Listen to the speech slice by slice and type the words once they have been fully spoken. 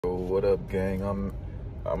What up, gang?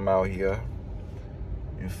 I'm out here.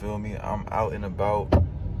 You feel me? I'm out and about.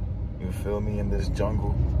 You feel me? In this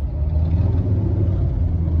jungle.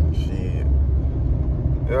 Shit.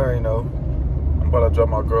 You already know. I'm about to drop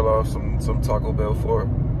my girl off some Taco Bell for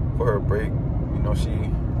her break. You know, she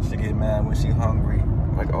get mad when she hungry,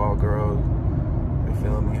 like all girls. You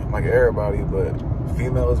feel me? Like everybody, but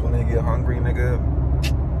females, when they get hungry, nigga,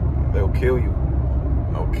 they'll kill you.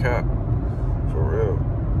 No cap. For real.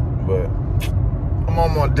 But I'm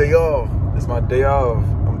on my day off. It's my day off.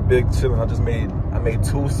 I'm big chillin'. I made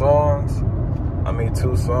 2 songs.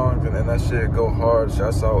 And that shit go hard.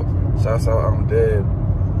 Shouts out, I'm dead.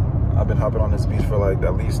 I've been hopping on this beach for like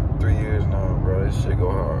at least 3 years now, bro. This shit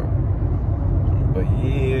go hard. But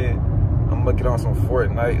yeah, I'm gonna get on some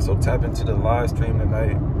Fortnite, so tap into the live stream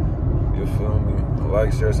tonight. You feel me?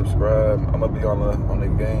 Like, share, subscribe. I'm gonna be on the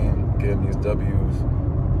game, getting these W's.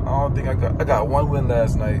 I don't think I got 1 win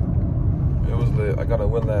last night. It was lit. I got a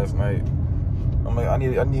win last night. I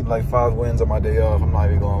need like 5 wins on my day off. I'm not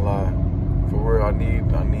even gonna lie. For real, I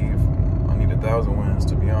need 1,000 wins,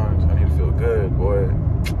 to be honest. I need to feel good, boy.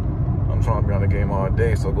 I'm trying to be on the game all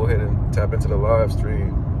day, so go ahead and tap into the live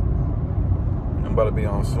stream. I'm about to be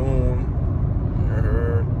on soon. You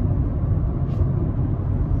heard?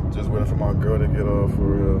 Just waiting for my girl to get off, for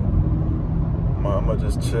real. I'ma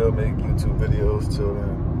just chill, make YouTube videos till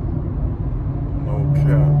then. No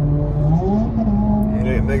cap.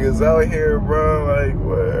 Niggas out here, bro. Like,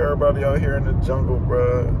 what? Everybody out here in the jungle,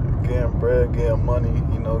 bro. Getting bread, getting money,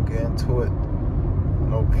 you know, getting to it.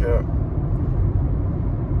 No cap.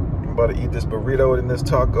 I'm about to eat this burrito and this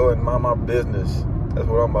taco and mind my business. That's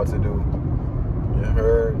what I'm about to do. You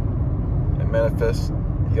heard? And manifest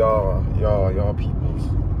y'all peoples,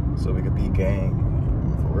 so we could be gang.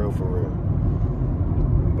 For real.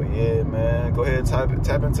 But yeah, man, go ahead and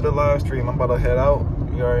tap into the live stream. I'm about to head out.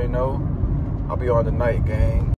 You already know. I'll be on tonight, gang.